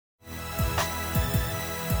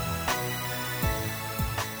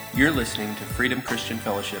You're listening to Freedom Christian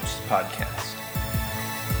Fellowship's podcast.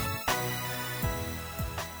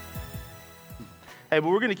 Hey, but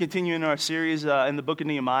we're going to continue in our series in the book of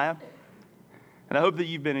Nehemiah. And I hope that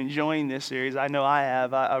you've been enjoying this series. I know I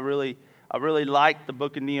have. I really like the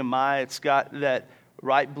book of Nehemiah. It's got that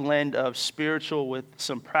right blend of spiritual with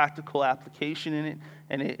some practical application in it.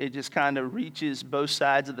 And it just kind of reaches both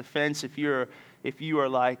sides of the fence. If you are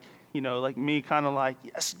like, like me, kind of like,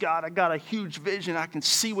 yes, God, I got a huge vision. I can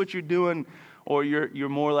see what you're doing. Or you're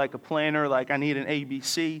more like a planner, like I need an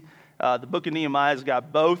ABC. The book of Nehemiah's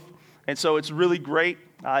got both. And so it's really great.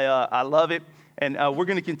 I love it. And we're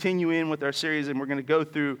going to continue in with our series, and we're going to go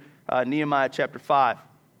through Nehemiah chapter 5.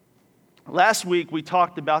 Last week, we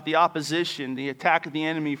talked about the opposition, the attack of the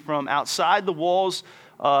enemy from outside the walls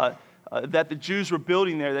that the Jews were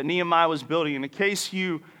building there, that Nehemiah was building. And in case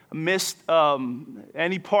you missed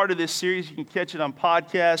any part of this series, you can catch it on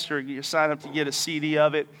podcast or you sign up to get a CD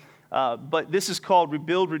of it. But this is called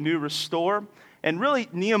Rebuild, Renew, Restore. And really,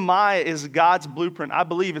 Nehemiah is God's blueprint. I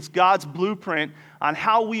believe it's God's blueprint on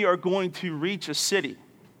how we are going to reach a city,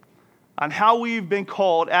 on how we've been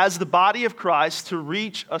called as the body of Christ to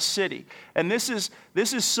reach a city. And this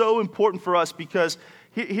is so important for us because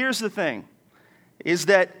here's the thing, is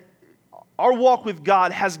that our walk with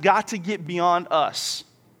God has got to get beyond us.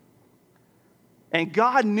 And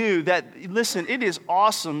God knew that, listen, it is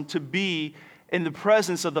awesome to be in the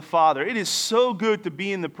presence of the Father. It is so good to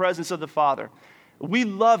be in the presence of the Father. We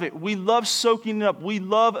love it. We love soaking it up. We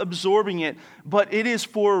love absorbing it. But it is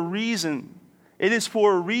for a reason. It is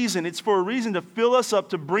for a reason. It's for a reason to fill us up,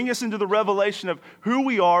 to bring us into the revelation of who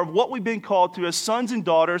we are, what we've been called to as sons and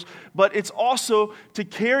daughters. But it's also to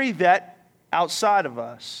carry that outside of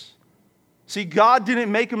us. See, God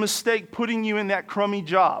didn't make a mistake putting you in that crummy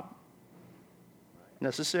job.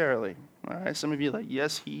 Necessarily. All right, some of you are like,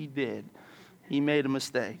 yes, he did. He made a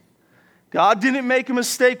mistake. God didn't make a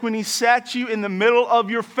mistake when he sat you in the middle of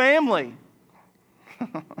your family.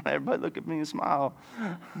 Everybody look at me and smile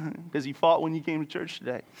because he fought when you came to church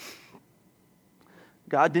today.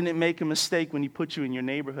 God didn't make a mistake when he put you in your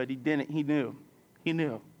neighborhood. He didn't. He knew. He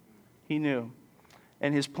knew. He knew.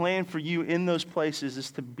 And his plan for you in those places is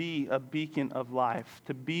to be a beacon of life,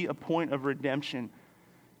 to be a point of redemption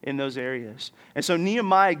in those areas. And so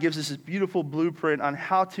Nehemiah gives us this beautiful blueprint on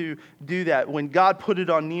how to do that. When God put it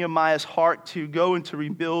on Nehemiah's heart to go and to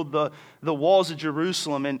rebuild the walls of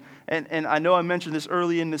Jerusalem. And I know I mentioned this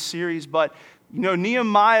early in the series, but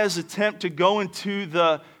Nehemiah's attempt to go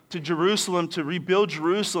to Jerusalem, to rebuild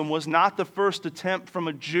Jerusalem, was not the first attempt from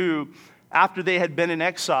a Jew after they had been in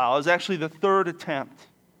exile. It was actually the third attempt.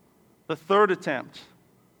 The third attempt.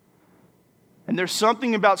 And there's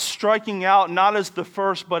something about striking out, not as the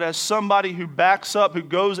first, but as somebody who backs up, who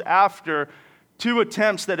goes after two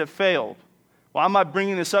attempts that have failed. Why am I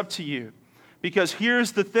bringing this up to you? Because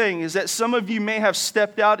here's the thing, is that some of you may have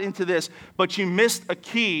stepped out into this, but you missed a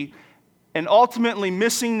key, and ultimately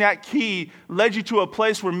missing that key led you to a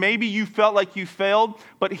place where maybe you felt like you failed.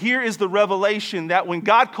 But here is the revelation that when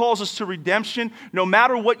God calls us to redemption, no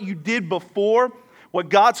matter what you did before, what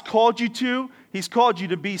God's called you to, he's called you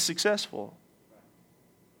to be successful.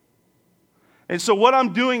 And so what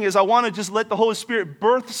I'm doing is I want to just let the Holy Spirit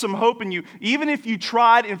birth some hope in you, even if you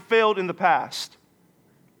tried and failed in the past.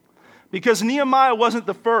 Because Nehemiah wasn't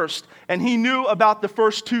the first, and he knew about the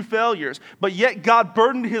first two failures. But yet God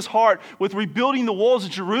burdened his heart with rebuilding the walls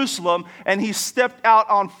of Jerusalem, and he stepped out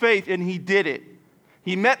on faith, and he did it.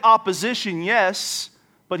 He met opposition, yes,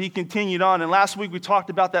 but he continued on. And last week we talked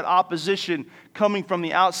about that opposition coming from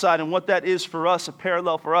the outside, and what that is for us, a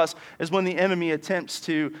parallel for us, is when the enemy attempts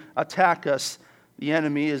to attack us, the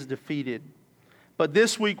enemy is defeated. But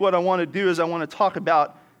this week what I want to do is I want to talk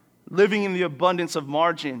about living in the abundance of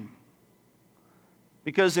margin.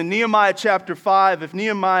 Because in Nehemiah chapter 5, if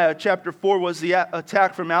Nehemiah chapter 4 was the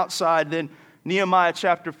attack from outside, then Nehemiah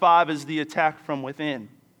chapter 5 is the attack from within.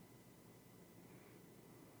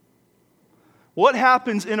 What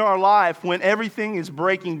happens in our life when everything is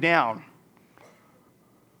breaking down?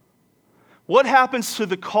 What happens to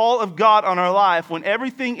the call of God on our life when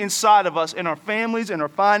everything inside of us, in our families, in our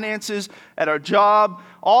finances, at our job,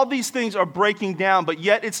 all these things are breaking down, but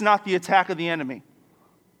yet it's not the attack of the enemy?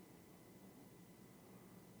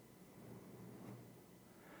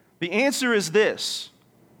 The answer is this,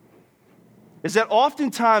 is that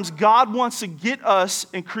oftentimes God wants to get us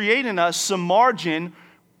and create in us some margin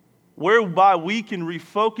whereby we can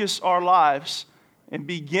refocus our lives and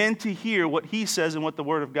begin to hear what he says and what the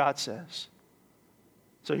Word of God says.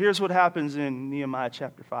 So here's what happens in Nehemiah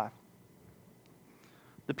chapter 5.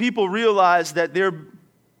 The people realize that they're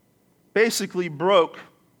basically broke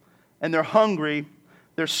and they're hungry,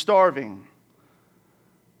 They're starving.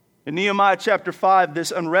 In Nehemiah chapter 5,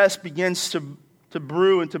 this unrest begins to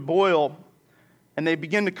brew and to boil. And they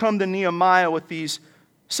begin to come to Nehemiah with these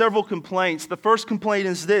several complaints. The first complaint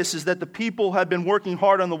is this, is that the people had been working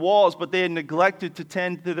hard on the walls, but they had neglected to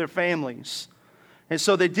tend to their families. And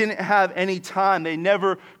so they didn't have any time. They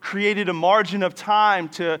never created a margin of time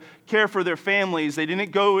to care for their families. They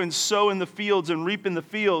didn't go and sow in the fields and reap in the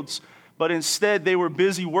fields, but instead they were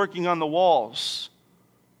busy working on the walls.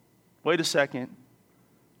 Wait a second.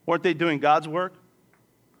 Weren't they doing God's work?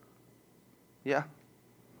 Yeah,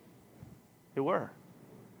 they were.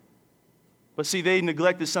 But see, they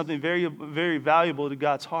neglected something very, very valuable to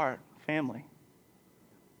God's heart, family.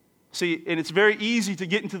 See, and it's very easy to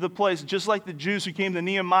get into the place, just like the Jews who came to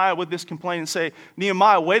Nehemiah with this complaint and say,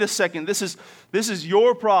 Nehemiah, wait a second, this is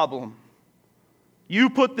your problem. You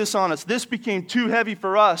put this on us. This became too heavy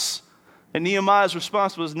for us. And Nehemiah's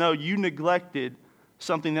response was, no, you neglected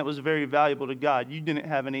something that was very valuable to God. You didn't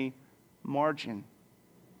have any margin.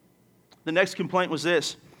 The next complaint was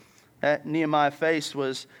this, that Nehemiah faced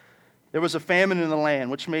was, there was a famine in the land,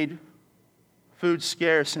 which made food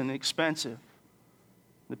scarce and expensive.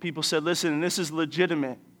 The people said, listen, this is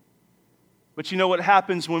legitimate. But you know what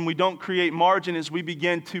happens when we don't create margin is we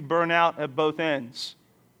begin to burn out at both ends.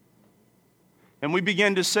 And we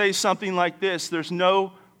begin to say something like this, there's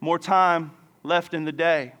no more time left in the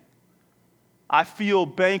day. I feel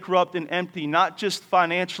bankrupt and empty, not just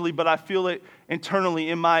financially, but I feel it internally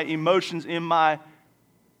in my emotions, in my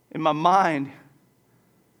mind,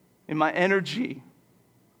 in my energy.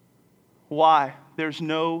 Why? There's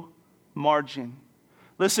no margin.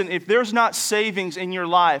 Listen, if there's not savings in your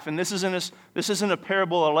life, and this isn't a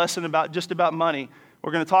parable or lesson about money.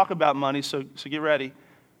 We're going to talk about money, so get ready.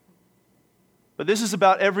 But this is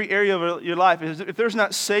about every area of your life. If there's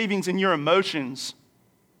not savings in your emotions,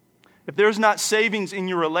 if there's not savings in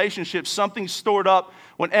your relationships, something's stored up.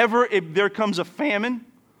 Whenever there comes a famine,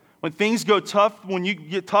 when things go tough, when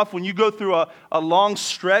you go through a long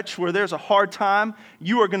stretch where there's a hard time,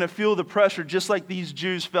 you are going to feel the pressure just like these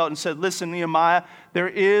Jews felt and said, listen, Nehemiah, there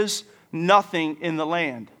is nothing in the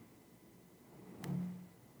land.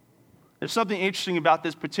 There's something interesting about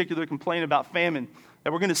this particular complaint about famine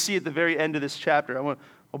that we're going to see at the very end of this chapter.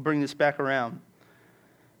 I'll bring this back around.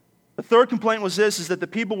 The third complaint was this, is that the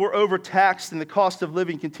people were overtaxed and the cost of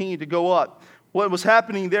living continued to go up. What was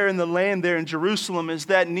happening there in the land there in Jerusalem is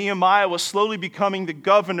that Nehemiah was slowly becoming the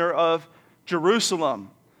governor of Jerusalem.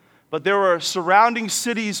 But there were surrounding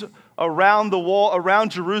cities around the wall,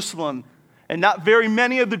 around Jerusalem. And not very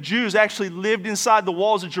many of the Jews actually lived inside the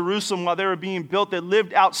walls of Jerusalem while they were being built. They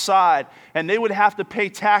lived outside. And they would have to pay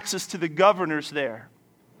taxes to the governors there.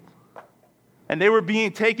 And they were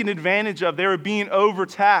being taken advantage of. They were being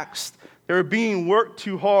overtaxed. They were being worked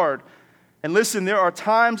too hard. And listen, there are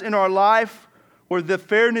times in our life where the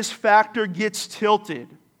fairness factor gets tilted.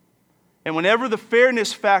 And whenever the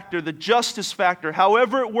fairness factor, the justice factor,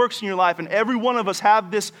 however it works in your life, and every one of us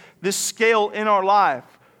have this scale in our life,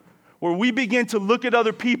 where we begin to look at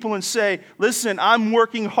other people and say, listen, I'm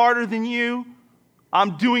working harder than you.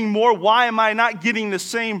 I'm doing more. Why am I not getting the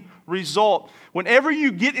same result? Whenever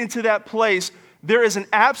you get into that place, there is an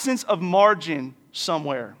absence of margin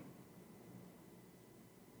somewhere.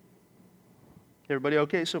 Everybody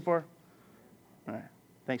okay so far? All right.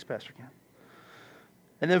 Thanks, Pastor Ken.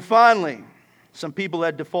 And then finally, some people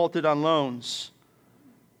had defaulted on loans,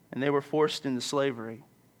 and they were forced into slavery.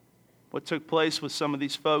 What took place with some of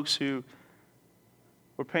these folks who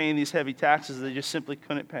were paying these heavy taxes, they just simply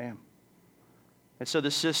couldn't pay them. And so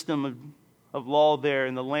the system of law there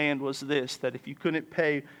in the land was this, that if you couldn't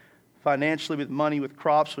pay financially with money, with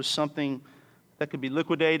crops, was something that could be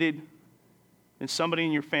liquidated, and somebody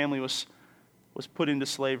in your family was put into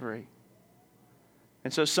slavery.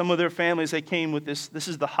 And so some of their families, they came with this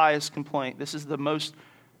is the highest complaint.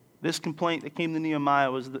 This complaint that came to Nehemiah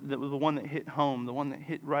was the one that hit home, the one that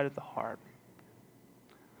hit right at the heart.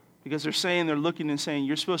 Because they're looking and saying,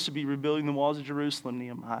 you're supposed to be rebuilding the walls of Jerusalem,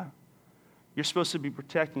 Nehemiah. You're supposed to be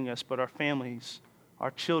protecting us, but our families,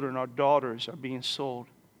 our children, our daughters are being sold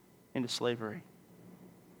into slavery.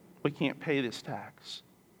 We can't pay this tax.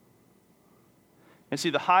 And see,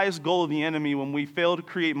 the highest goal of the enemy when we fail to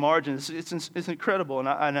create margins, it's incredible. And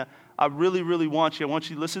I really, really want you to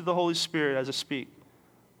listen to the Holy Spirit as I speak.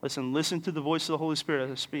 Listen to the voice of the Holy Spirit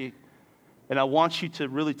as I speak. And I want you to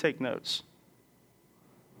really take notes.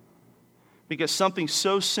 Because something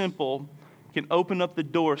so simple can open up the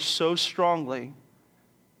door so strongly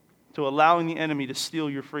to allowing the enemy to steal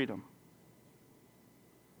your freedom.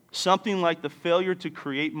 Something like the failure to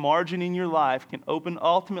create margin in your life can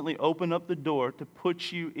ultimately open up the door to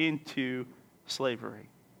put you into slavery.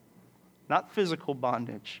 Not physical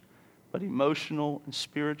bondage, but emotional and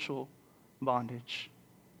spiritual bondage.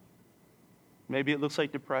 Maybe it looks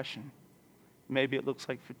like depression. Maybe it looks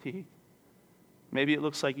like fatigue. Maybe it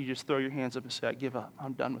looks like you just throw your hands up and say, I give up.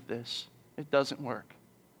 I'm done with this. It doesn't work.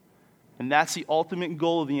 And that's the ultimate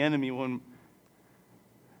goal of the enemy when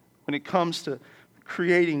it comes to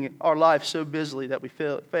creating our life so busily that we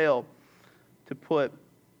fail to put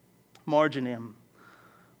margin in.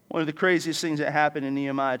 One of the craziest things that happens in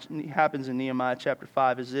Nehemiah chapter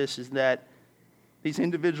 5 is that these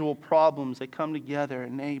individual problems, they come together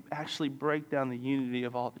and they actually break down the unity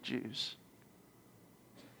of all the Jews.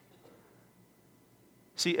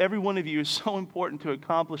 See, every one of you is so important to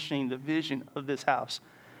accomplishing the vision of this house.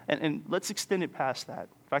 And let's extend it past that,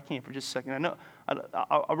 if I can, for just a second. I know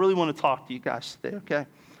I really want to talk to you guys today, okay?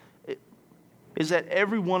 Is that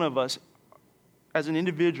every one of us, as an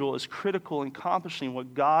individual, is critical in accomplishing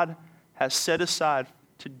what God has set aside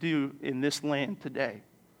to do in this land today.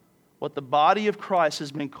 What the body of Christ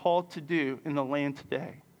has been called to do in the land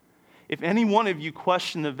today. If any one of you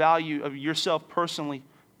question the value of yourself personally,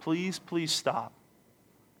 please stop.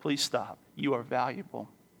 Please stop. You are valuable.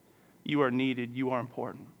 You are needed. You are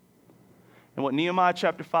important. And what Nehemiah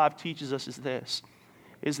chapter 5 teaches us is this,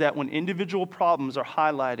 is that when individual problems are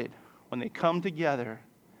highlighted, when they come together,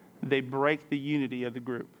 they break the unity of the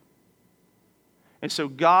group. And so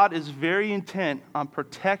God is very intent on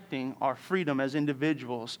protecting our freedom as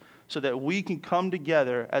individuals so that we can come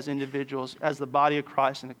together as individuals, as the body of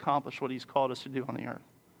Christ, and accomplish what He's called us to do on the earth.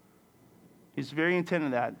 He's very intent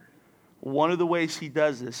on that. One of the ways He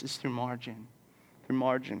does this is through margin. Through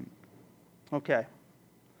margin. Okay.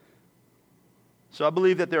 So I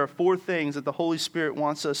believe that there are 4 things that the Holy Spirit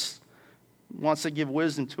wants to give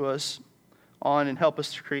wisdom to us on and help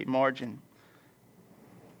us to create margin.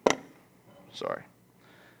 Sorry.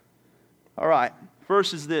 All right.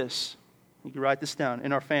 First is this. You can write this down.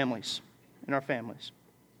 In our families. In our families.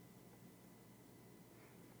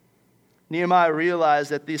 Nehemiah realized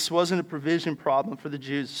that this wasn't a provision problem for the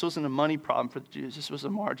Jews. This wasn't a money problem for the Jews. This was a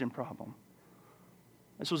margin problem.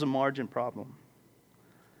 This was a margin problem.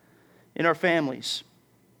 In our families.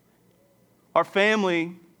 Our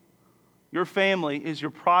family, your family is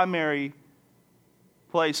your primary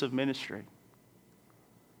place of ministry.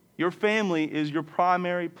 Your family is your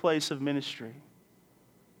primary place of ministry.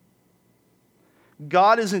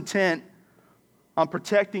 God is intent on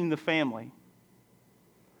protecting the family.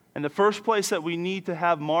 And the first place that we need to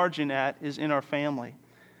have margin at is in our family.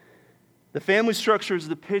 The family structure is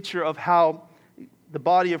the picture of how the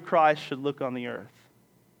body of Christ should look on the earth.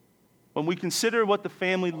 When we consider what the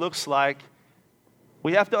family looks like,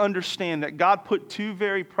 we have to understand that God put 2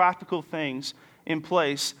 very practical things in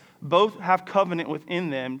place. Both have covenant within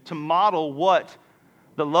them to model what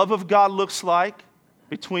the love of God looks like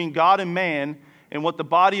between God and man and what the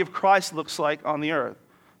body of Christ looks like on the earth.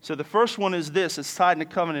 So the first one is this. It's tied in a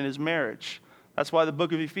covenant, is marriage. That's why the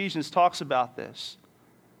book of Ephesians talks about this.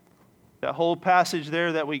 That whole passage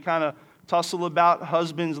there that we kind of tussle about,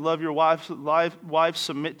 husbands, love your wives,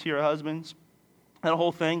 submit to your husbands. That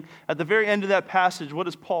whole thing. At the very end of that passage, what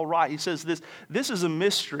does Paul write? He says this is a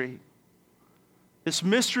mystery. This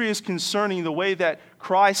mystery is concerning the way that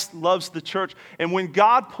Christ loves the church. And when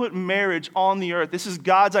God put marriage on the earth, this is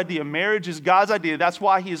God's idea. Marriage is God's idea. That's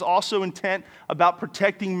why He is also intent about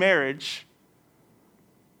protecting marriage.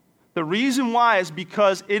 The reason why is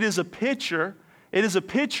because it is a picture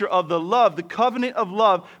of the love, the covenant of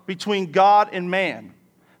love between God and man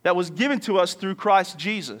that was given to us through Christ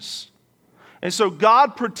Jesus. And so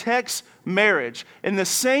God protects marriage. In the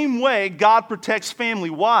same way, God protects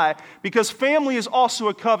family. Why? Because family is also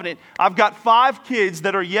a covenant. I've got 5 kids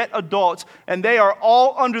that are yet adults, and they are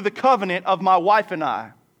all under the covenant of my wife and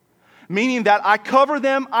I. Meaning that I cover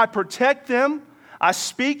them, I protect them, I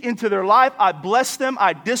speak into their life, I bless them,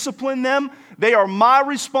 I discipline them. They are my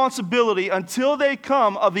responsibility until they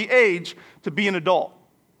come of the age to be an adult.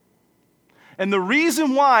 And the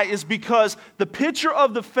reason why is because the picture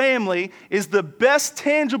of the family is the best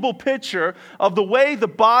tangible picture of the way the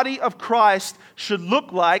body of Christ should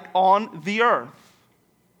look like on the earth.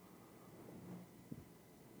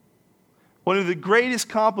 One of the greatest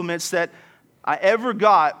compliments that I ever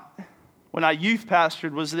got when I youth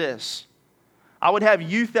pastored was this. I would have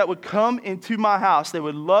youth that would come into my house. They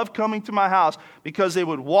would love coming to my house because they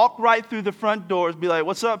would walk right through the front doors, be like,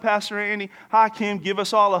 "What's up, Pastor Andy? Hi, Kim. Give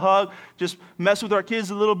us all a hug. Just mess with our kids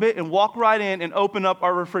a little bit," and walk right in and open up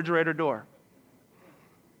our refrigerator door.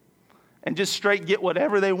 And just straight get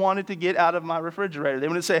whatever they wanted to get out of my refrigerator. They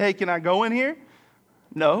wouldn't say, "Hey, can I go in here?"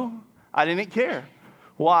 No, I didn't care.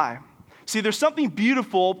 Why? See, there's something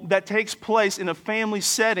beautiful that takes place in a family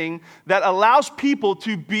setting that allows people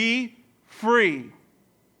to be free.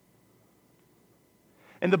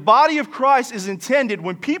 And the body of Christ is intended,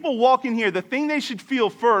 when people walk in here, the thing they should feel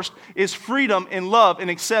first is freedom and love and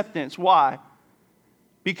acceptance. Why?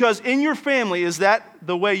 Because in your family, is that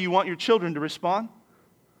the way you want your children to respond?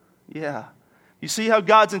 Yeah. You see how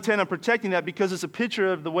God's intent on protecting that, because it's a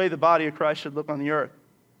picture of the way the body of Christ should look on the earth.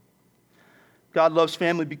 God loves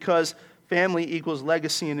family because family equals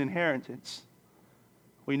legacy and inheritance.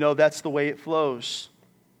 We know that's the way it flows.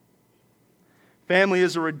 Family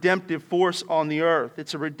is a redemptive force on the earth.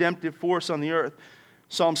 It's a redemptive force on the earth.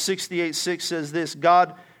 Psalm 68:6 says this: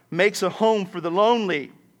 God makes a home for the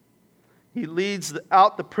lonely. He leads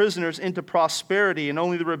out the prisoners into prosperity, and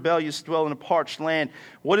only the rebellious dwell in a parched land.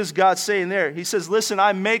 What is God saying there? He says, listen,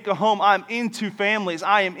 I make a home. I'm into families.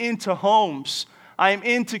 I am into homes. I am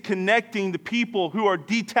into connecting the people who are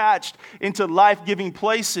detached into life-giving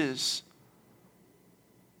places.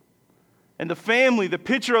 And the family, the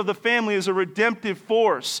picture of the family, is a redemptive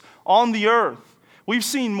force on the earth. We've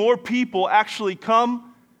seen more people actually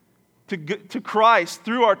come to Christ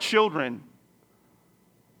through our children.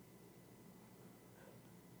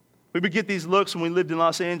 We would get these looks when we lived in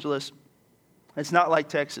Los Angeles. It's not like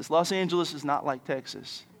Texas. Los Angeles is not like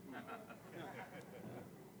Texas.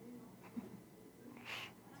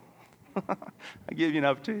 I give you an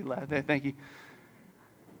opportunity to laugh. Thank you.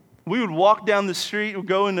 We would walk down the street, we'd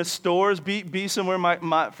go into stores, be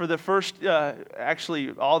somewhere. For the first,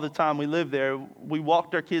 actually all the time we lived there, we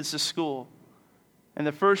walked our kids to school. And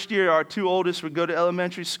the first year, our 2 oldest would go to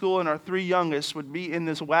elementary school, and our 3 youngest would be in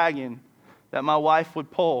this wagon that my wife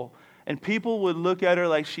would pull. And people would look at her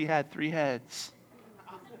like she had 3 heads.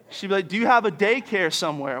 She'd be like, do you have a daycare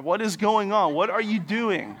somewhere? What is going on? What are you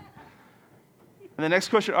doing? And the next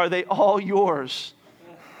question, are they all yours?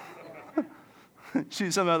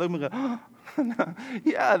 She somehow looked at me and go,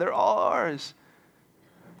 yeah, they're all ours.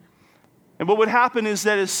 And what would happen is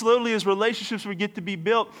that as slowly as relationships would get to be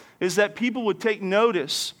built, is that people would take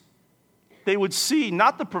notice. They would see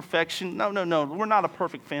not the perfection. No, we're not a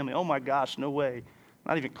perfect family. Oh my gosh, no way.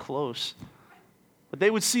 Not even close. But they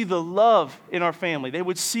would see the love in our family. They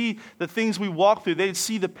would see the things we walk through. They would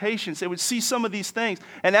see the patience. They would see some of these things.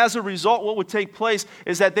 And as a result, what would take place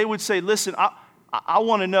is that they would say, listen, I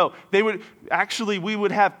want to know. We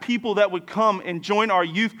would have people that would come and join our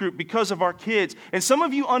youth group because of our kids. And some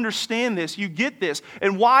of you understand this. You get this.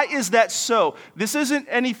 And why is that so? This isn't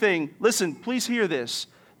anything. Listen, please hear this.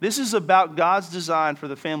 This is about God's design for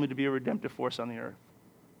the family to be a redemptive force on the earth.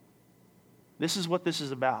 This is what this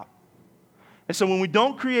is about. And so when we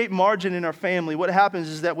don't create margin in our family, what happens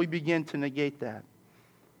is that we begin to negate that.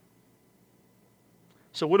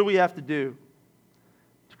 So what do we have to do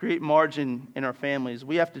to create margin in our families?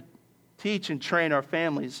 We have to teach and train our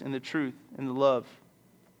families in the truth and the love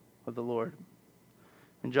of the Lord.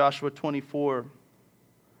 In Joshua 24,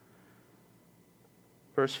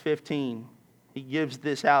 verse 15, he gives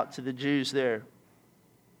this out to the Jews there,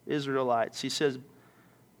 Israelites. He says,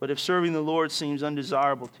 but if serving the Lord seems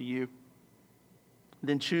undesirable to you,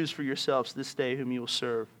 then choose for yourselves this day whom you will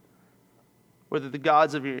serve. Whether the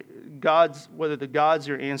gods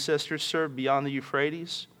your ancestors served beyond the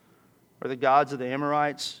Euphrates, or the gods of the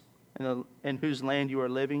Amorites, in whose land you are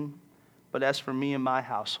living. But as for me and my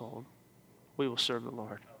household, we will serve the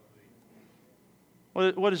Lord.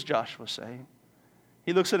 What does Joshua say?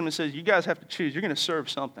 He looks at him and says, you guys have to choose. You're going to serve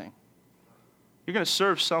something. You're going to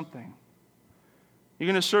serve something. You're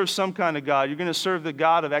going to serve some kind of God. You're going to serve the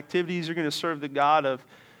God of activities. You're going to serve the God of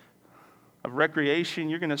recreation.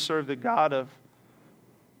 You're going to serve the God of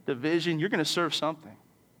division. You're going to serve something.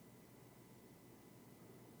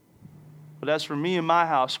 But as for me and my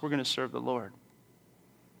house, we're going to serve the Lord.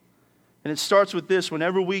 And it starts with this.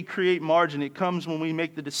 Whenever we create margin, it comes when we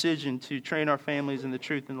make the decision to train our families in the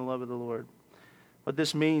truth and the love of the Lord. What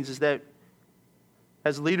this means is that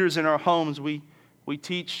as leaders in our homes, we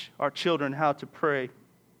teach our children how to pray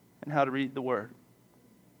and how to read the Word.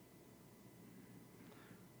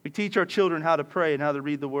 We teach our children how to pray and how to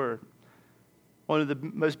read the Word. One of the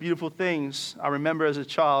most beautiful things I remember as a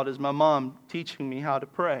child is my mom teaching me how to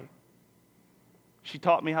pray. She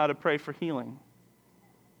taught me how to pray for healing.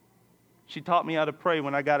 She taught me how to pray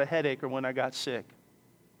when I got a headache or when I got sick.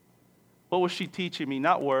 What was she teaching me?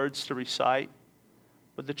 Not words to recite,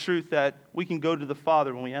 but the truth that we can go to the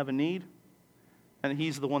Father when we have a need, and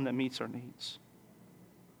He's the one that meets our needs.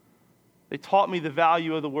 They taught me the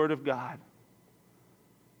value of the Word of God.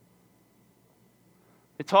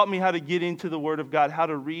 They taught me how to get into the Word of God, how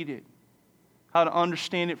to read it, how to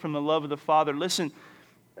understand it from the love of the Father. Listen,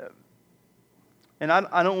 And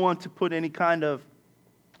I don't want to put any kind of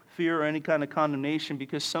fear or any kind of condemnation,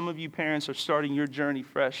 because some of you parents are starting your journey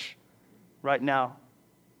fresh right now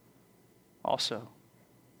also.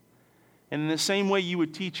 And in the same way you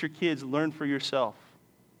would teach your kids, learn for yourself.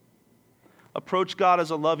 Approach God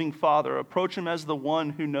as a loving Father. Approach Him as the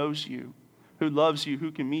one who knows you, who loves you,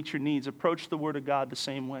 who can meet your needs. Approach the Word of God the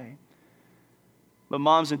same way. But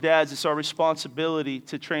moms and dads, it's our responsibility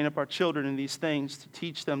to train up our children in these things, to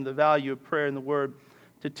teach them the value of prayer and the Word,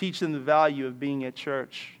 to teach them the value of being at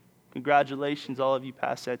church. Congratulations, all of you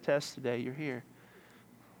passed that test today. You're here.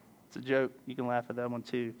 It's a joke. You can laugh at that one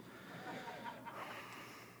too.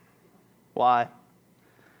 Why?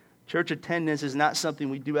 Church attendance is not something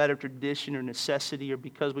we do out of tradition or necessity or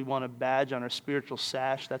because we want a badge on our spiritual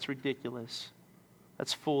sash. That's ridiculous.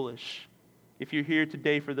 That's foolish. If you're here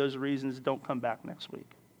today for those reasons, don't come back next week.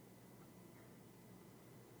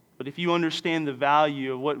 But if you understand the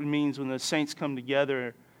value of what it means when the saints come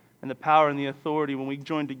together and the power and the authority when we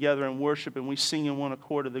join together in worship and we sing in one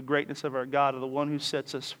accord of the greatness of our God, of the one who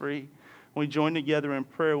sets us free, when we join together in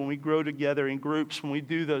prayer, when we grow together in groups, when we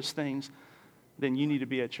do those things, then you need to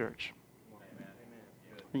be at church.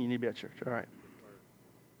 Then you need to be at church. All right.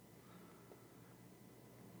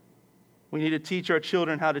 We need to teach our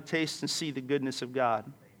children how to taste and see the goodness of God.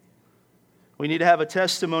 We need to have a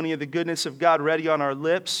testimony of the goodness of God ready on our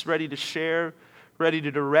lips, ready to share, ready to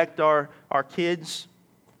direct our kids.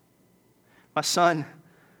 My son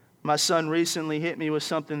recently hit me with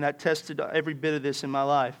something that tested every bit of this in my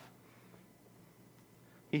life.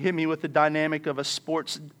 He hit me with the dynamic of a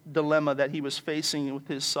sports dilemma that he was facing with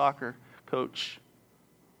his soccer coach.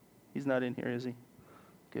 He's not in here, is he?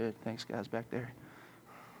 Good. Thanks, guys, back there.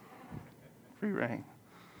 Free reign.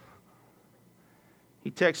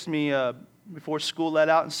 He texted me before school let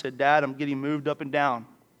out and said, "Dad, I'm getting moved up and down.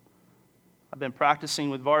 I've been practicing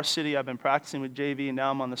with varsity, I've been practicing with JV, and now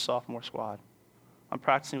I'm on the sophomore squad. I'm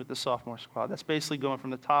practicing with the sophomore squad." That's basically going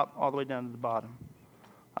from the top all the way down to the bottom.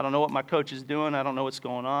 I don't know what my coach is doing. I don't know what's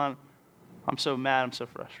going on. I'm so mad. I'm so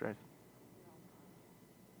frustrated.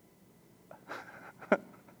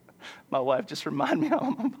 My wife just reminded me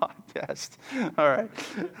I'm on a podcast. All right.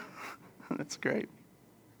 That's great.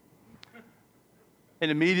 And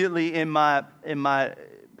immediately in my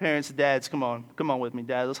parents' dads, come on with me,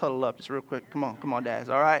 dads. Let's huddle up just real quick. Come on, dads.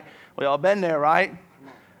 All right. We all been there, right?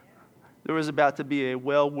 There was about to be a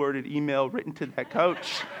well-worded email written to that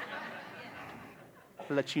coach.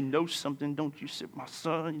 To let you know something, don't you sit my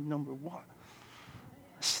son, number one.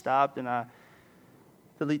 I stopped and I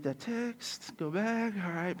delete that text, go back.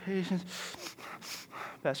 All right, patience.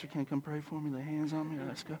 Pastor Ken, come pray for me, lay hands on me,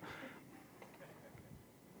 let's go.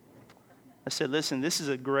 I said, listen, this is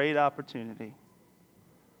a great opportunity.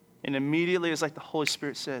 And immediately it's like the Holy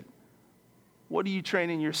Spirit said, what are you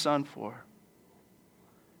training your son for?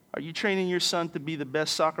 Are you training your son to be the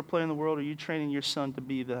best soccer player in the world, or are you training your son to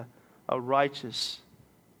be a righteous,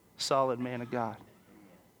 solid man of God?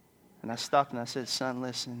 And I stopped and I said, son,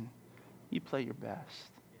 listen, you play your best.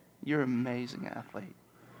 You're an amazing athlete.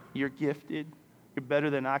 You're gifted. You're better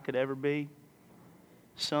than I could ever be.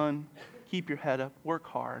 Son, keep your head up, work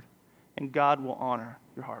hard, and God will honor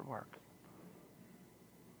your hard work.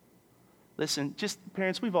 Listen, just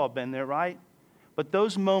parents, we've all been there, right? But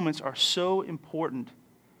those moments are so important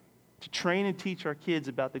to train and teach our kids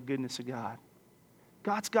about the goodness of God.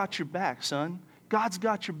 God's got your back, son. God's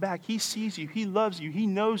got your back. He sees you. He loves you. He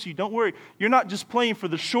knows you. Don't worry. You're not just playing for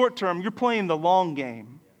the short term. You're playing the long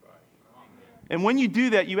game. And when you do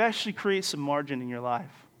that, you actually create some margin in your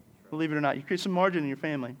life. Believe it or not, you create some margin in your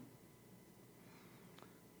family.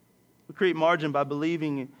 We create margin by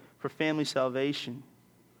believing for family salvation.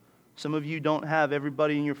 Some of you don't have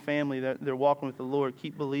everybody in your family that they're walking with the Lord.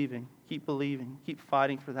 Keep believing. Keep believing. Keep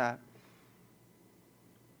fighting for that.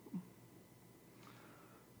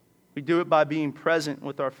 We do it by being present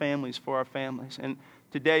with our families, for our families. And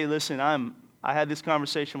today, listen, I had this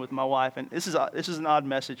conversation with my wife, and this is an odd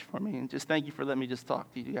message for me. And just thank you for letting me just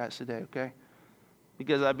talk to you guys today, okay?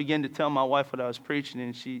 Because I began to tell my wife what I was preaching,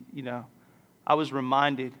 and she, I was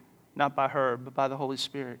reminded, not by her, but by the Holy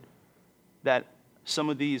Spirit, that some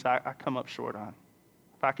of these I come up short on.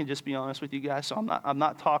 If I can just be honest with you guys, so I'm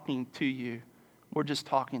not talking to you. We're just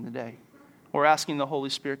talking today. We're asking the Holy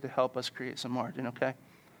Spirit to help us create some margin, okay?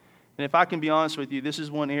 And if I can be honest with you, this is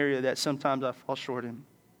one area that sometimes I fall short in.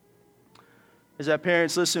 Is that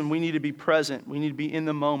parents, listen, we need to be present. We need to be in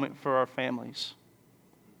the moment for our families.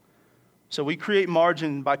 So we create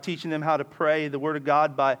margin by teaching them how to pray, the Word of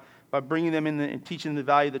God, by bringing them in and teaching them the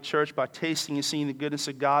value of the church, by tasting and seeing the goodness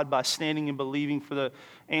of God, by standing and believing for the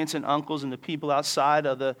aunts and uncles and the people outside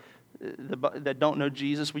of the that don't know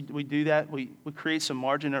Jesus, we do that. We create some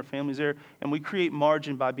margin in our families there, and we create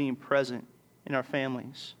margin by being present in our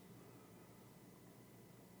families.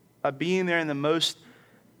 By being there in the most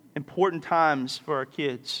important times for our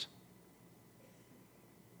kids.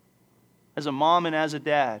 As a mom and as a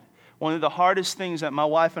dad, one of the hardest things that my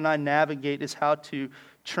wife and I navigate is how to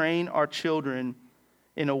train our children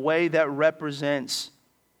in a way that represents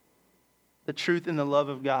the truth and the love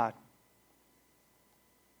of God.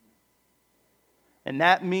 And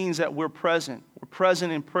that means that we're present. We're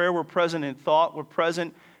present in prayer, we're present in thought, we're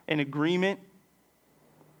present in agreement.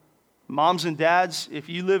 Moms and dads, if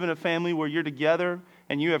you live in a family where you're together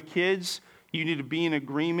and you have kids, you need to be in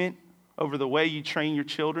agreement over the way you train your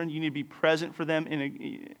children. You need to be present for them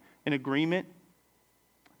in agreement.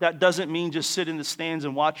 That doesn't mean just sit in the stands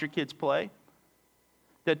and watch your kids play.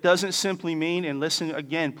 That doesn't simply mean, and listen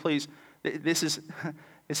again, please, this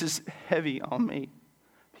is heavy on me.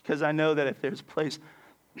 Because I know that if there's a place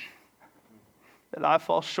that I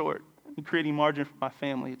fall short in creating margin for my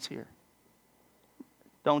family, it's here.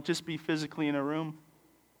 Don't just be physically in a room.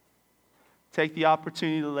 Take the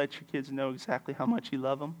opportunity to let your kids know exactly how much you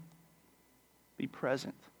love them. Be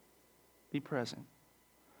present. Be present.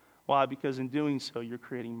 Why? Because in doing so, you're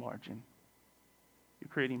creating margin. You're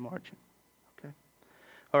creating margin. Okay?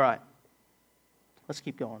 All right. Let's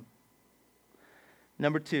keep going.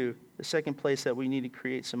 Number 2, the second place that we need to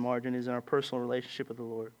create some margin is in our personal relationship with the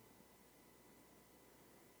Lord.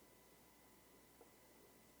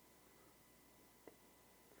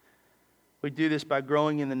 We do this by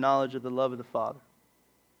growing in the knowledge of the love of the Father.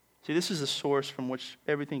 See, this is the source from which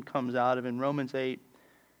everything comes out of. In Romans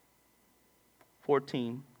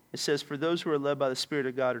 8:14, it says, "For those who are led by the Spirit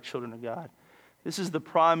of God are children of God." This is the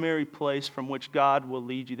primary place from which God will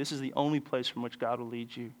lead you. This is the only place from which God will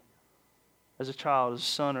lead you. As a child, as a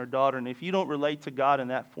son or daughter. And if you don't relate to God in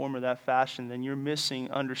that form or that fashion, then you're missing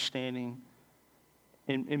understanding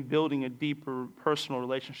in building a deeper personal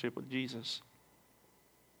relationship with Jesus.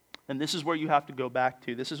 And this is where you have to go back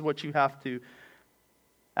to. This is what you have to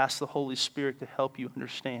ask the Holy Spirit to help you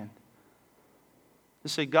understand. To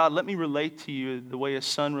say, God, let me relate to you the way a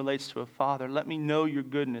son relates to a father. Let me know your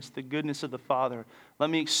goodness, the goodness of the Father. Let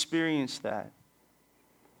me experience that.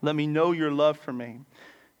 Let me know your love for me.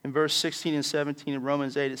 In verse 16 and 17 of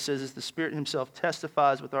Romans 8, it says, "As the Spirit himself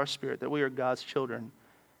testifies with our spirit that we are God's children.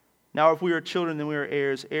 Now if we are children, then we are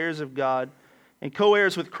heirs, heirs of God, and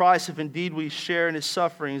co-heirs with Christ, if indeed we share in his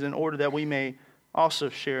sufferings, in order that we may also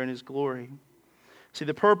share in his glory." See,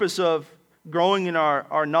 the purpose of growing in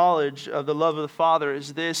our knowledge of the love of the Father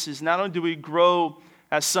is not only do we grow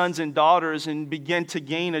as sons and daughters and begin to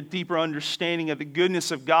gain a deeper understanding of the goodness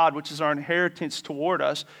of God, which is our inheritance toward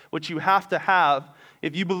us, which you have to have.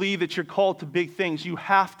 If you believe that you're called to big things, you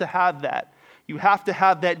have to have that. You have to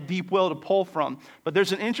have that deep well to pull from. But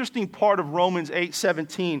there's an interesting part of Romans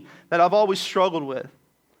 8:17 that I've always struggled with.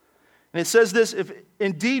 And it says this, "If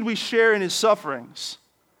indeed we share in his sufferings."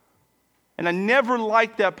 And I never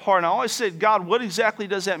liked that part. And I always said, God, what exactly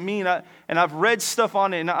does that mean? And I've read stuff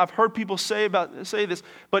on it, and I've heard people say this.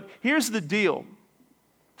 But here's the deal.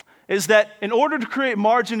 Is that in order to create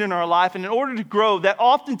margin in our life and in order to grow, that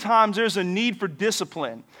oftentimes there's a need for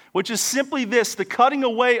discipline, which is simply this, the cutting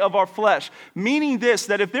away of our flesh. Meaning this,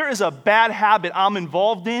 that if there is a bad habit I'm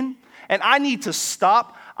involved in and I need to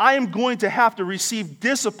stop, I am going to have to receive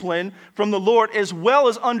discipline from the Lord as well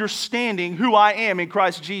as understanding who I am in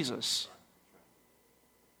Christ Jesus.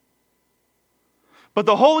 But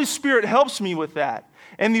the Holy Spirit helps me with that.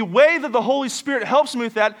 And the way that the Holy Spirit helps me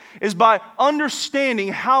with that is by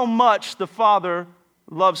understanding how much the Father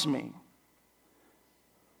loves me.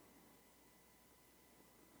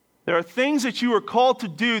 There are things that you are called to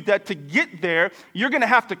do that to get there, you're going to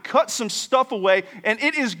have to cut some stuff away, and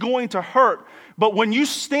it is going to hurt. But when you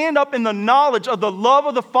stand up in the knowledge of the love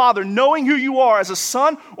of the Father, knowing who you are as a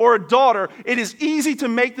son or a daughter, it is easy to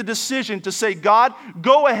make the decision to say, God,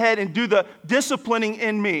 go ahead and do the disciplining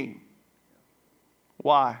in me.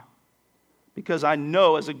 Why? Because I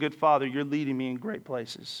know as a good father, you're leading me in great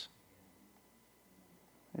places.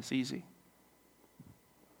 It's easy.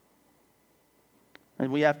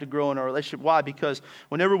 And we have to grow in our relationship. Why? Because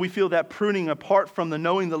whenever we feel that pruning apart from the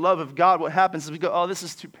knowing the love of God, what happens is we go, oh, this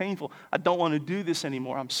is too painful. I don't want to do this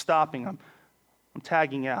anymore. I'm stopping. I'm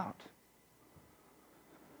tagging out.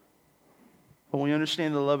 But when we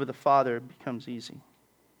understand the love of the Father, it becomes easy.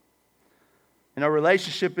 And our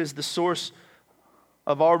relationship is the source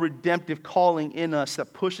of our redemptive calling in us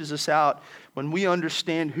that pushes us out. When we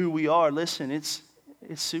understand who we are, listen, it's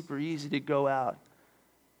super easy to go out.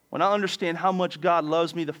 When I understand how much God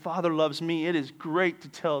loves me, the Father loves me, it is great to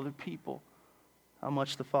tell other people how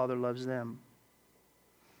much the Father loves them.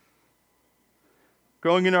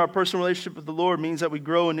 Growing in our personal relationship with the Lord means that we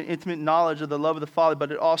grow in the intimate knowledge of the love of the Father,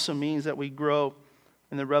 but it also means that we grow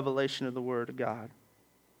in the revelation of the Word of God.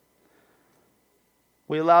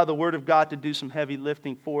 We allow the Word of God to do some heavy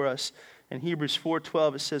lifting for us. In Hebrews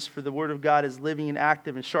 4:12 it says, "For the Word of God is living and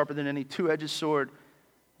active and sharper than any two-edged sword,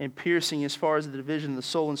 and piercing as far as the division of the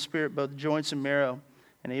soul and spirit, both joints and marrow,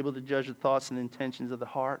 and able to judge the thoughts and intentions of the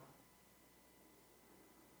heart."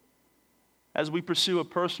 As we pursue a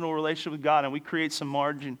personal relationship with God and we create some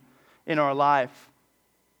margin in our life,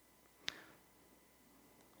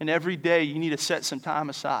 and every day you need to set some time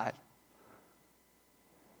aside.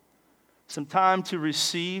 Some time to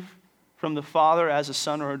receive from the Father as a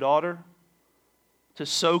son or a daughter, to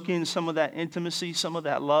soak in some of that intimacy, some of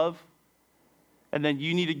that love. And then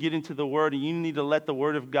you need to get into the Word, and you need to let the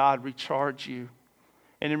Word of God recharge you.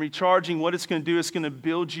 And in recharging, what it's going to do, it's going to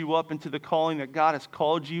build you up into the calling that God has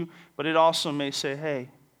called you, but it also may say,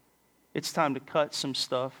 hey, it's time to cut some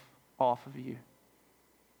stuff off of you.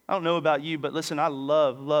 I don't know about you, but listen, I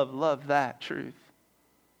love that truth.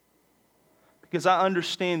 Because I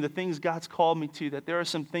understand the things God's called me to, that there are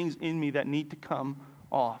some things in me that need to come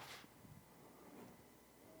off.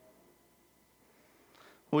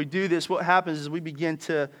 When we do this, what happens is we begin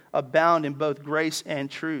to abound in both grace and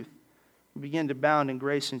truth. We begin to abound in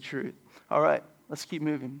grace and truth. All right, let's keep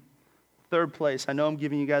moving. Third place. I know I'm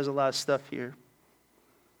giving you guys a lot of stuff here.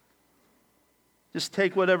 Just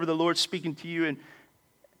take whatever the Lord's speaking to you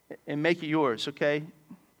and make it yours, okay?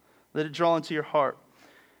 Let it draw into your heart.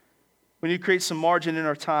 We need to create some margin in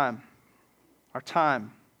our time. Our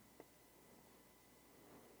time.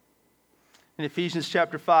 In Ephesians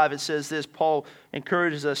chapter 5, it says this. Paul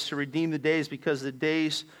encourages us to redeem the days because the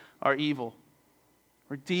days are evil.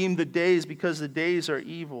 Redeem the days because the days are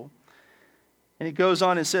evil. And he goes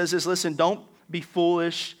on and says this. Listen, don't be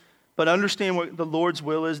foolish, but understand what the Lord's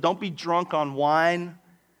will is. Don't be drunk on wine,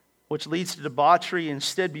 which leads to debauchery.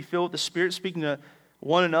 Instead, be filled with the Spirit, speaking to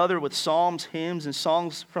one another with psalms, hymns, and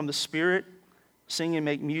songs from the Spirit. Sing and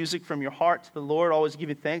make music from your heart to the Lord, always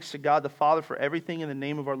giving thanks to God the Father for everything in the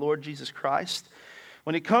name of our Lord Jesus Christ.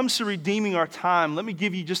 When it comes to redeeming our time, let me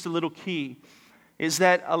give you just a little key. Is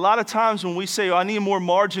that a lot of times when we say, I need more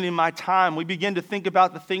margin in my time, we begin to think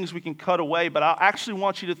about the things we can cut away, but I actually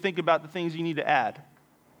want you to think about the things you need to add.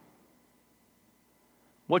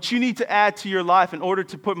 What you need to add to your life in order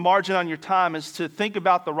to put margin on your time is to think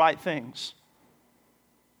about the right things.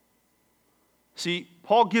 See,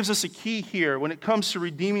 Paul gives us a key here when it comes to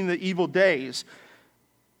redeeming the evil days.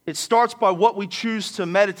 It starts by what we choose to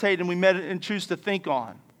meditate and choose to think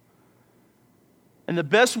on. And the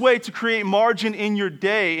best way to create margin in your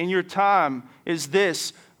day, in your time, is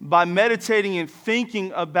this: by meditating and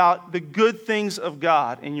thinking about the good things of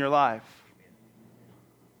God in your life.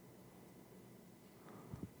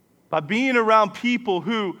 By being around people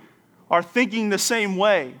who are thinking the same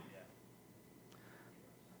way.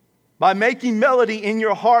 By making melody in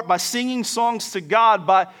your heart, by singing songs to God,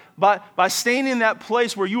 by staying in that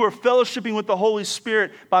place where you are fellowshipping with the Holy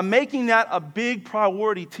Spirit, by making that a big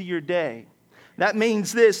priority to your day. That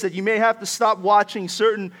means this, that you may have to stop watching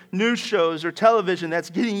certain news shows or television that's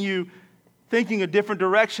getting you thinking a different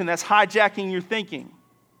direction, that's hijacking your thinking.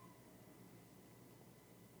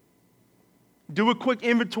 Do a quick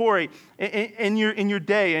inventory in your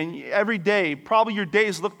day, and every day, probably your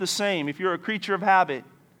days look the same if you're a creature of habit.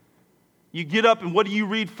 You get up and what do you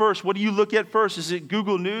read first? What do you look at first? Is it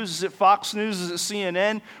Google News? Is it Fox News? Is it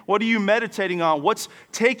CNN? What are you meditating on? What's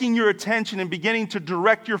taking your attention and beginning to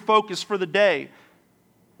direct your focus for the day?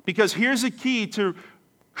 Because here's the key to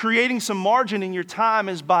creating some margin in your time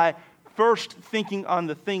is by first thinking on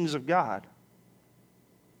the things of God.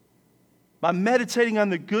 By meditating on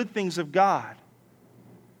the good things of God.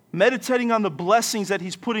 Meditating on the blessings that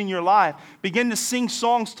He's put in your life. Begin to sing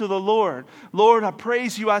songs to the Lord. Lord, I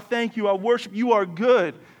praise you, I thank you, I worship you, are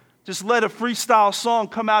good. Just let a freestyle song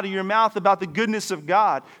come out of your mouth about the goodness of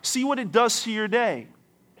God. See what it does to your day.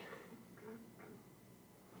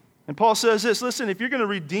 And Paul says this, listen, if you're going to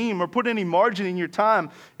redeem or put any margin in your time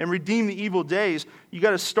and redeem the evil days, you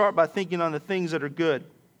got to start by thinking on the things that are good.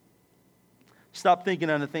 Stop thinking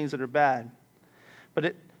on the things that are bad.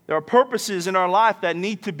 But there are purposes in our life that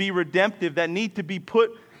need to be redemptive, that need to be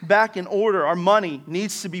put back in order. Our money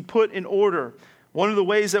needs to be put in order. One of the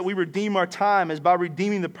ways that we redeem our time is by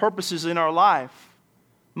redeeming the purposes in our life.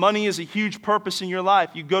 Money is a huge purpose in your life.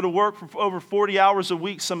 You go to work for over 40 hours a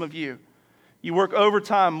week, some of you. You work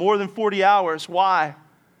overtime, more than 40 hours. Why?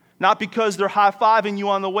 Not because they're high-fiving you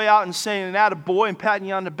on the way out and saying, "Atta boy," and patting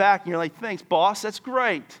you on the back, and you're like, "Thanks, boss, that's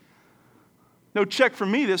great." No check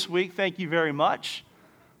from me this week, thank you very much.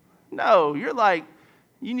 No, you're like,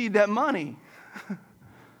 you need that money.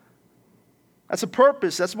 That's a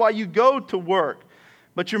purpose. That's why you go to work.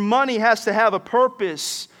 But your money has to have a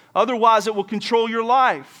purpose. Otherwise, it will control your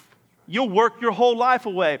life. You'll work your whole life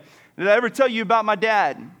away. Did I ever tell you about my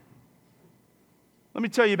dad? Let me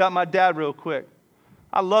tell you about my dad real quick.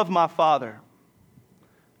 I love my father.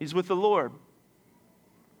 He's with the Lord.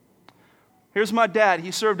 Here's my dad.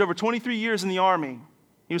 He served over 23 years in the Army.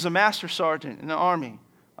 He was a master sergeant in the Army.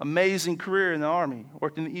 Amazing career in the Army.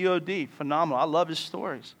 Worked in the EOD. Phenomenal. I love his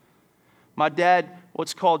stories. My dad,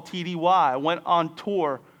 what's called TDY, went on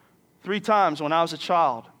tour 3 times when I was a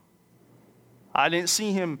child. I didn't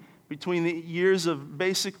see him between the years of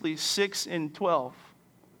basically 6 and 12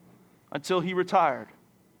 until he retired.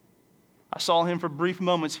 I saw him for brief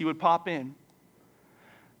moments. He would pop in.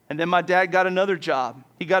 And then my dad got another job.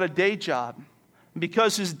 He got a day job. And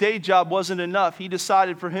because his day job wasn't enough, he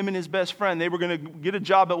decided for him and his best friend, they were going to get a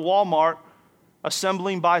job at Walmart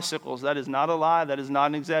assembling bicycles. That is not a lie. That is not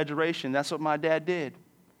an exaggeration. That's what my dad did.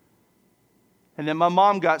 And then my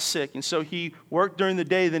mom got sick, and so he worked during the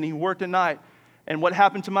day, then he worked at night. And what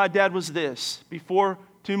happened to my dad was this.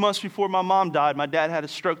 2 months before my mom died, my dad had a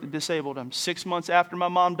stroke that disabled him. 6 months after my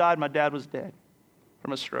mom died, my dad was dead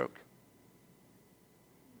from a stroke.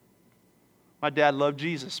 My dad loved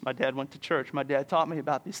Jesus. My dad went to church. My dad taught me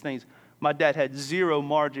about these things. My dad had 0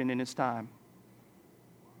 margin in his time.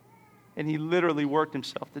 And he literally worked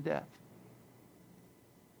himself to death.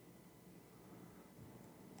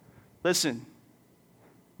 Listen,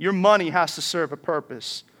 your money has to serve a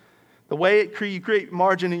purpose. The way you create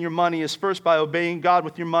margin in your money is first by obeying God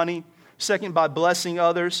with your money, second by blessing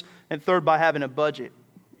others, and third by having a budget.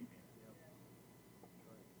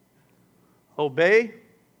 Obey,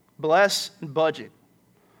 bless, and budget.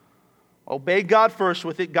 Obey God first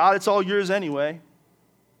with it. God, it's all yours anyway.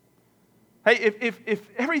 Hey, if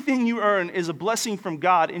everything you earn is a blessing from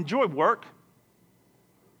God, enjoy work.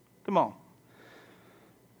 Come on.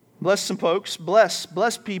 Bless some folks.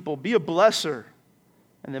 Bless people. Be a blesser.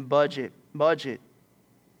 And then budget.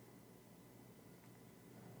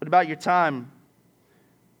 What about your time?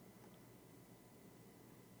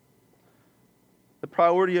 The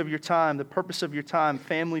priority of your time, the purpose of your time,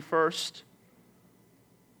 family first,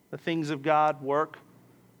 the things of God, work.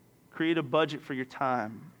 Create a budget for your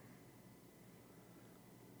time.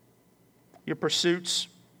 Your pursuits.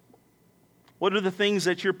 What are the things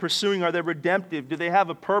that you're pursuing? Are they redemptive? Do they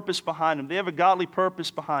have a purpose behind them? Do they have a godly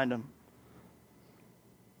purpose behind them?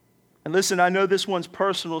 And listen, I know this one's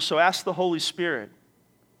personal, so ask the Holy Spirit.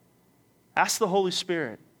 Ask the Holy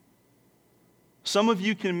Spirit. Some of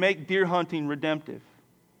you can make deer hunting redemptive.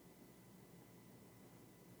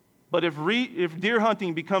 But if deer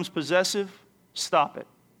hunting becomes possessive, stop it.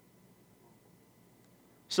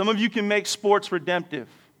 Some of you can make sports redemptive.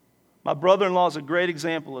 My brother-in-law is a great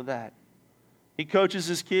example of that. He coaches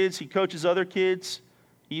his kids. He coaches other kids.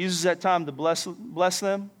 He uses that time to bless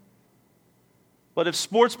them. But if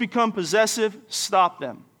sports become possessive, stop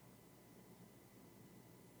them.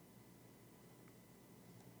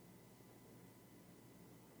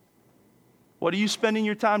 What are you spending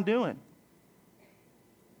your time doing?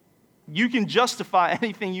 You can justify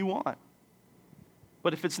anything you want.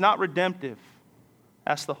 But if it's not redemptive,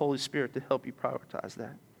 ask the Holy Spirit to help you prioritize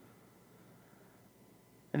that.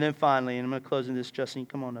 And then finally, and I'm going to close in this, Justin,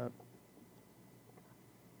 come on up.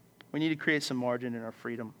 We need to create some margin in our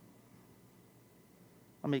freedom.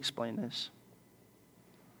 Let me explain this.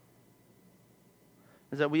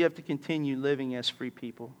 Is that we have to continue living as free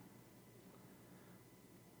people.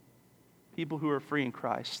 People who are free in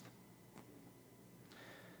Christ.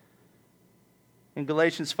 In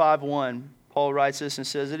Galatians 5:1, Paul writes this and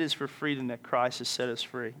says, "It is for freedom that Christ has set us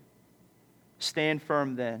free. Stand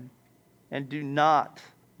firm then, and do not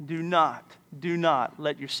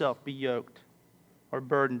let yourself be yoked or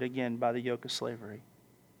burdened again by the yoke of slavery."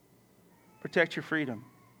 Protect your freedom.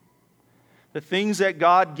 The things that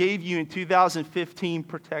God gave you in 2015,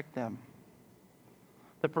 protect them.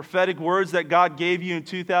 The prophetic words that God gave you in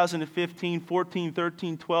 2015, 14,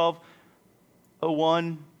 13, 12,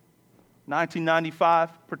 01,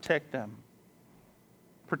 1995, protect them.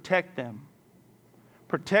 Protect them.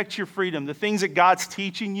 Protect your freedom. The things that God's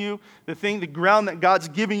teaching you, the ground that God's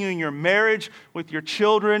giving you in your marriage, with your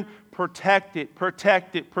children, protect it,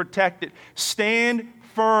 protect it, protect it. Stand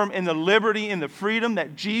firm in the liberty and the freedom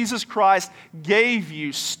that Jesus Christ gave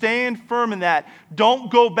you. Stand firm in that.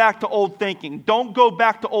 Don't go back to old thinking. Don't go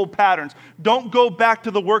back to old patterns. Don't go back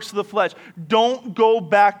to the works of the flesh. Don't go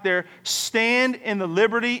back there. Stand in the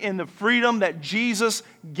liberty and the freedom that Jesus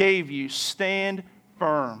gave you. Stand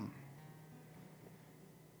firm.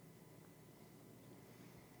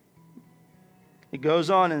 It goes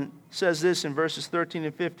on and says this in verses 13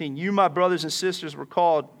 and 15. You, my brothers and sisters, were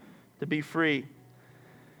called to be free.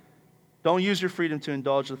 Don't use your freedom to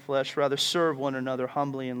indulge the flesh. Rather, serve one another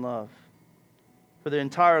humbly in love. For the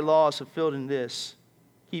entire law is fulfilled in this,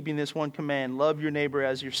 keeping this one command, love your neighbor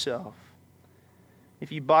as yourself.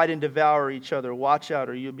 If you bite and devour each other, watch out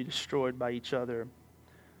or you'll be destroyed by each other.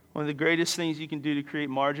 One of the greatest things you can do to create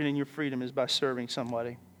margin in your freedom is by serving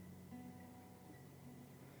somebody.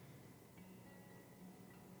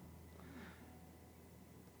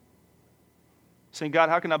 Saying, God,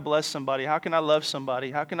 how can I bless somebody? How can I love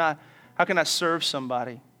somebody? How can I serve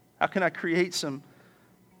somebody? How can I create some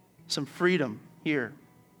freedom here?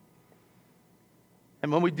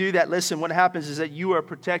 And when we do that, listen, what happens is that you are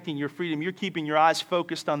protecting your freedom. You're keeping your eyes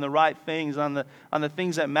focused on the right things, on the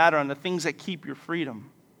things that matter, on the things that keep your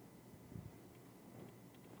freedom.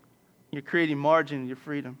 You're creating margin in your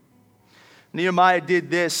freedom. Nehemiah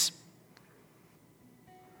did this.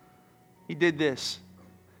 He did this.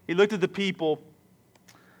 He looked at the people,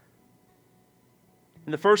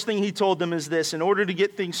 and the first thing he told them is this: in order to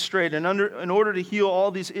get things straight, and in order to heal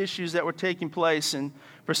all these issues that were taking place. And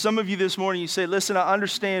for some of you this morning, you say, listen, I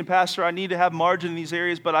understand, Pastor, I need to have margin in these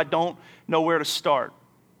areas, but I don't know where to start.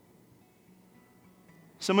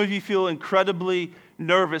 Some of you feel incredibly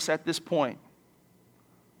nervous at this point.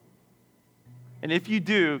 And if you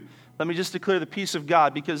do, let me just declare the peace of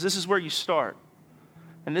God, because this is where you start.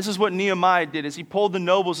 And this is what Nehemiah did, is he pulled the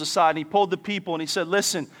nobles aside, and he pulled the people, and he said,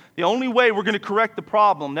 listen, the only way we're going to correct the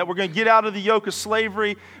problem, that we're going to get out of the yoke of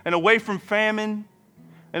slavery and away from famine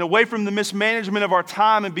and away from the mismanagement of our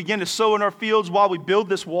time and begin to sow in our fields while we build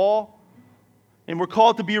this wall, and we're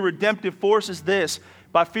called to be a redemptive force, is this: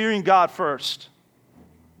 by fearing God first.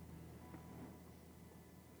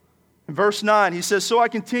 In verse 9, he says, so I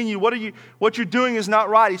continue, what you're doing is not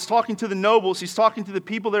right. He's talking to the nobles. He's talking to the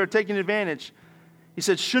people that are taking advantage. He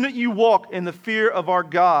said, shouldn't you walk in the fear of our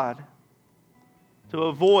God to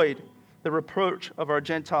avoid the reproach of our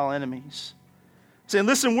Gentile enemies? Saying,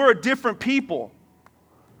 listen, we're a different people.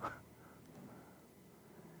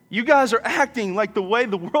 You guys are acting like the way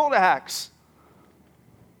the world acts.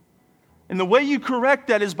 And the way you correct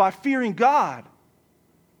that is by fearing God.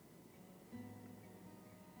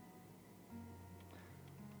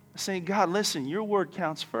 Saying, God, listen, your word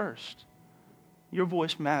counts first. Your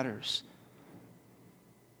voice matters.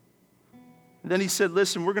 And then he said,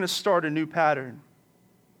 listen, we're going to start a new pattern.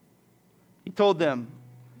 He told them,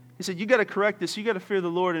 he said, you got to correct this. You got to fear the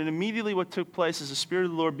Lord. And immediately what took place is the Spirit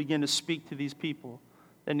of the Lord began to speak to these people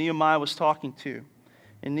that Nehemiah was talking to.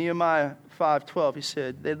 In Nehemiah 5:12, he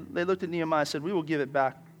said, they looked at Nehemiah and said, we will give it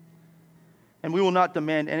back. And we will not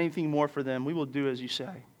demand anything more for them. We will do as you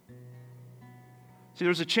say. See,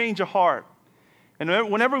 there's a change of heart. And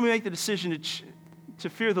whenever we make the decision to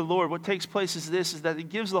fear the Lord, what takes place is this, is that it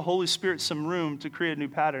gives the Holy Spirit some room to create a new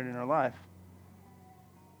pattern in our life.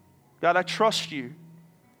 God, I trust you.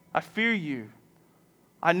 I fear you.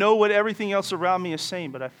 I know what everything else around me is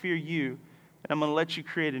saying, but I fear you, and I'm going to let you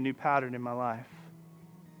create a new pattern in my life.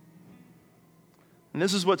 And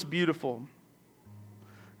this is what's beautiful.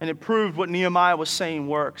 And it proved what Nehemiah was saying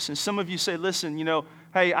works. And some of you say, listen,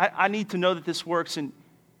 hey, I need to know that this works, and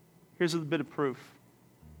here's a bit of proof.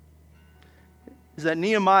 Is that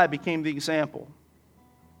Nehemiah became the example.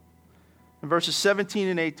 In verses 17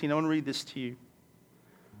 and 18, I want to read this to you.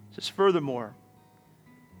 It says, furthermore,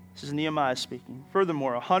 this is Nehemiah speaking,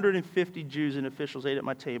 furthermore, 150 Jews and officials ate at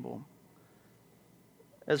my table,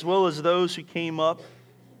 as well as those who came up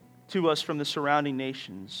to us from the surrounding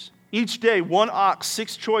nations. Each day, 1 ox,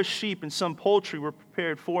 6 choice sheep, and some poultry were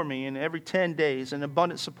prepared for me, and every 10 days, an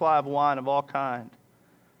abundant supply of wine of all kinds.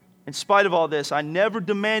 In spite of all this, I never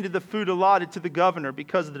demanded the food allotted to the governor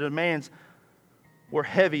because the demands were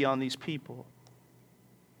heavy on these people.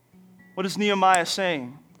 What is Nehemiah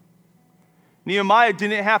saying? Nehemiah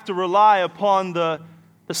didn't have to rely upon the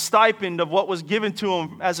stipend of what was given to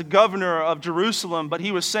him as a governor of Jerusalem, but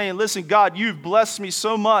he was saying, listen, God, you've blessed me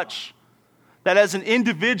so much that as an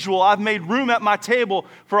individual, I've made room at my table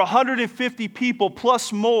for 150 people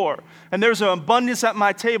plus more. And there's an abundance at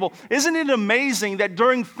my table. Isn't it amazing that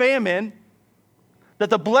during famine,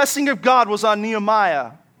 that the blessing of God was on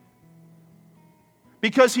Nehemiah?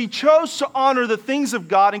 Because he chose to honor the things of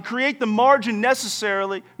God and create the margin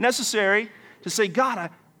necessary to say,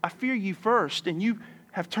 God, I fear you first, and you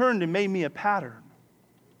have turned and made me a pattern.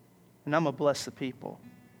 And I'm going to bless the people.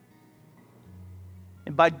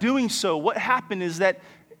 And by doing so, what happened is that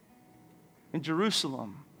in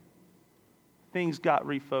Jerusalem, things got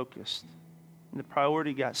refocused, and the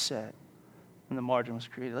priority got set, and the margin was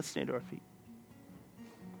created. Let's stand to our feet.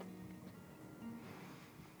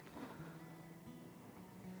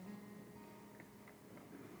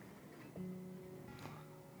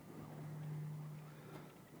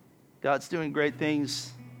 God's doing great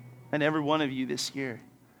things in every one of you this year.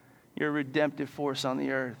 You're a redemptive force on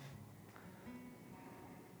the earth.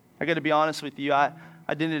 I got to be honest with you, I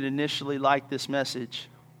didn't initially like this message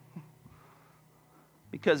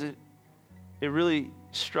because it really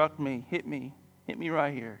struck me, hit me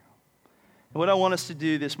right here. And what I want us to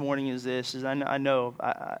do this morning is this,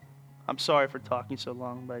 I'm sorry for talking so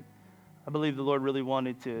long, but I believe the Lord really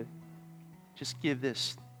wanted to just give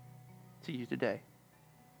this to you today.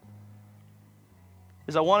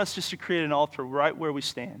 Is I want us just to create an altar right where we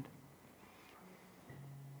stand.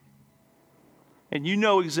 And you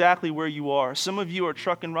know exactly where you are. Some of you are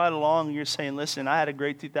trucking right along and you're saying, listen, I had a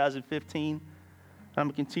great 2015. I'm going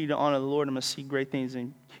to continue to honor the Lord. I'm going to see great things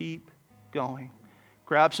and keep going.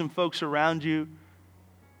 Grab some folks around you,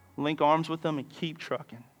 link arms with them, and keep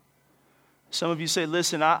trucking. Some of you say,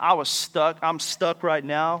 listen, I was stuck. I'm stuck right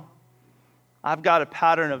now. I've got a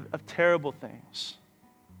pattern of terrible things.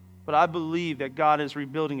 But I believe that God is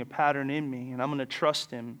rebuilding a pattern in me, and I'm going to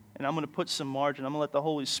trust Him, and I'm going to put some margin. I'm going to let the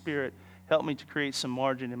Holy Spirit help me to create some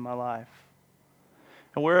margin in my life.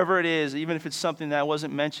 And wherever it is, even if it's something that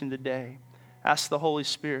wasn't mentioned today, ask the Holy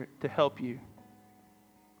Spirit to help you.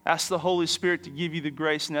 Ask the Holy Spirit to give you the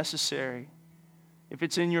grace necessary. If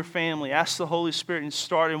it's in your family, ask the Holy Spirit and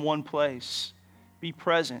start in one place. Be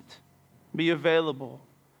present. Be available.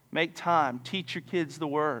 Make time. Teach your kids the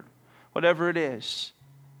Word. Whatever it is.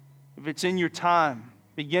 If it's in your time,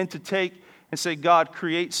 begin to take and say, God,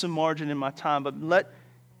 create some margin in my time. But let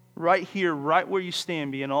right here, right where you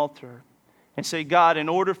stand, be an altar. And say, God, in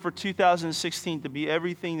order for 2016 to be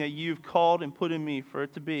everything that you've called and put in me for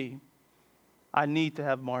it to be, I need to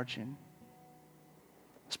have margin.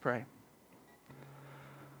 Let's pray.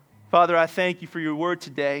 Father, I thank you for your word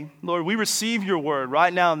today. Lord, we receive your word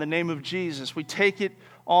right now in the name of Jesus. We take it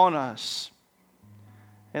on us.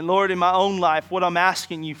 And Lord, in my own life, what I'm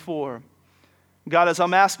asking you for, God, is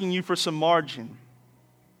I'm asking you for some margin.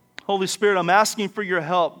 Holy Spirit, I'm asking for your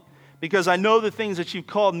help because I know the things that you've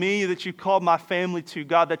called me, that you've called my family to,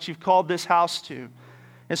 God, that you've called this house to.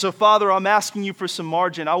 And so, Father, I'm asking you for some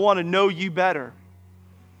margin. I want to know you better.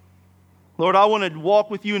 Lord, I want to walk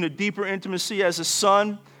with you in a deeper intimacy as a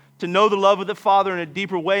son, to know the love of the Father in a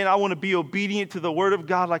deeper way, and I want to be obedient to the Word of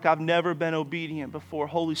God like I've never been obedient before.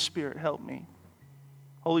 Holy Spirit, help me.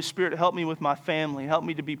 Holy Spirit, help me with my family. Help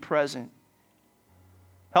me to be present.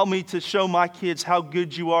 Help me to show my kids how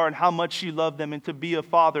good you are and how much you love them, and to be a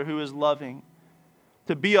father who is loving.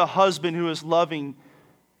 To be a husband who is loving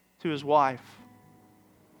to his wife.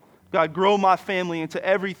 God, grow my family into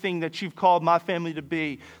everything that you've called my family to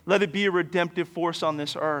be. Let it be a redemptive force on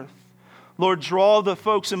this earth. Lord, draw the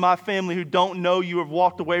folks in my family who don't know you, have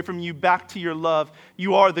walked away from you, back to your love.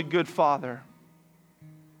 You are the good Father.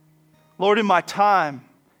 Lord, in my time,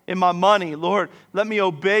 in my money, Lord, let me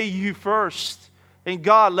obey you first. And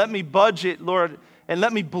God, let me budget, Lord, and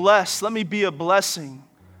let me bless. Let me be a blessing.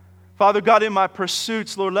 Father God, in my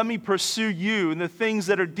pursuits, Lord, let me pursue you and the things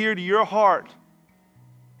that are dear to your heart.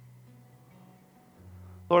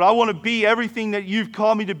 Lord, I want to be everything that you've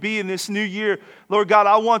called me to be in this new year. Lord God,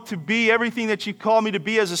 I want to be everything that you called me to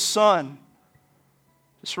be as a son.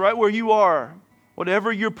 Just right where you are. Whatever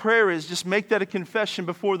your prayer is, just make that a confession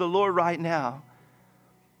before the Lord right now.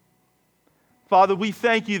 Father, we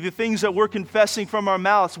thank you. The things that we're confessing from our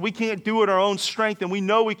mouths, we can't do it in our own strength, and we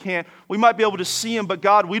know we can't. We might be able to see them, but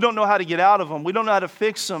God, we don't know how to get out of them. We don't know how to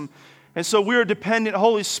fix them. And so we are dependent,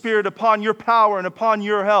 Holy Spirit, upon your power and upon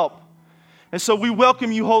your help. And so we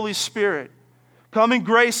welcome you, Holy Spirit. Come in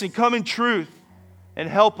grace and come in truth and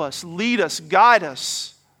help us, lead us, guide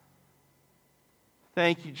us.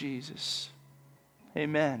 Thank you, Jesus.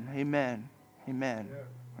 Amen, amen, amen.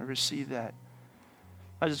 I receive that.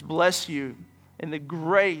 I just bless you in the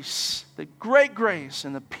grace, the great grace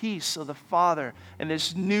and the peace of the Father. And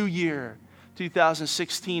this new year,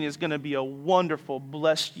 2016, is going to be a wonderful,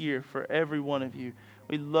 blessed year for every one of you.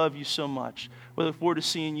 We love you so much. We look forward to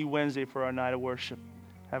seeing you Wednesday for our night of worship.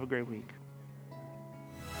 Have a great week.